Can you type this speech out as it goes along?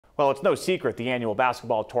Well, it's no secret the annual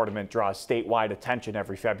basketball tournament draws statewide attention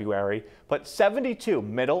every February, but 72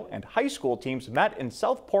 middle and high school teams met in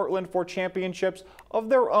South Portland for championships of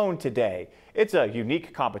their own today. It's a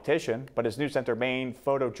unique competition, but as News Center Maine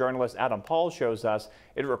photojournalist Adam Paul shows us,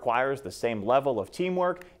 it requires the same level of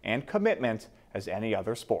teamwork and commitment as any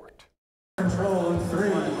other sport. Control in 3,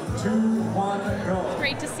 2, 1, go. It's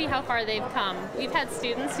great to see how far they've come. We've had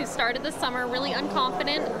students who started the summer really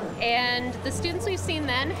unconfident, and the students we've seen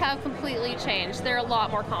then have completely changed. They're a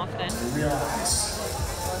lot more confident. We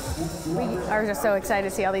are just so excited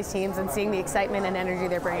to see all these teams and seeing the excitement and energy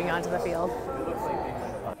they're bringing onto the field.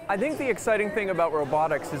 I think the exciting thing about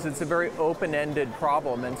robotics is it's a very open-ended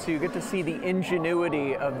problem, and so you get to see the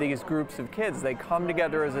ingenuity of these groups of kids. They come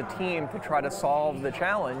together as a team to try to solve the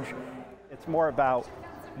challenge. It's more about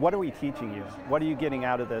what are we teaching you? What are you getting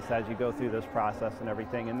out of this as you go through this process and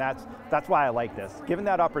everything? And that's why I like this. Given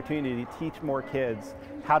that opportunity to teach more kids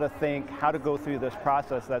how to think, how to go through this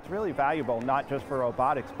process, that's really valuable, not just for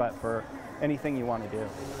robotics, but for anything you want to do.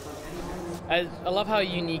 I love how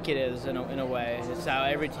unique it is in a way. It's how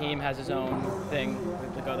every team has its own thing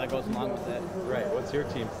that goes along with it. Right. What's your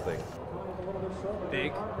team's thing?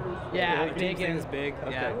 Big. Yeah, big is big.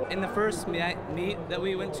 Okay. Yeah. In the first meet that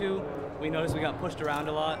we went to, we noticed we got pushed around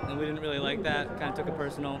a lot, and we didn't really like that. Kind of took it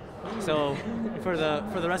personal. So for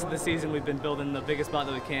the rest of the season, we've been building the biggest bot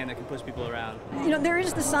that we can that can push people around. You know, there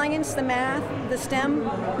is the science, the math, the STEM,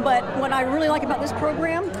 but what I really like about this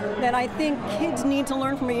program that I think kids need to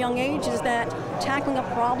learn from a young age is that tackling a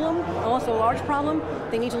problem, also a large problem,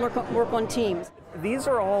 they need to work on teams. These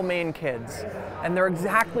are all Maine kids, and they're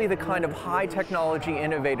exactly the kind of high technology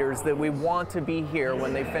innovators that we want to be here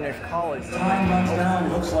when they finish college. Time runs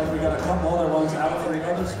down. Looks like we got a couple other ones out for the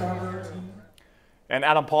other Scarborough team. And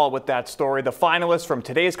Adam Paul with that story. The finalists from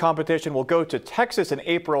today's competition will go to Texas in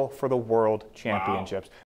April for the World Championships. Wow.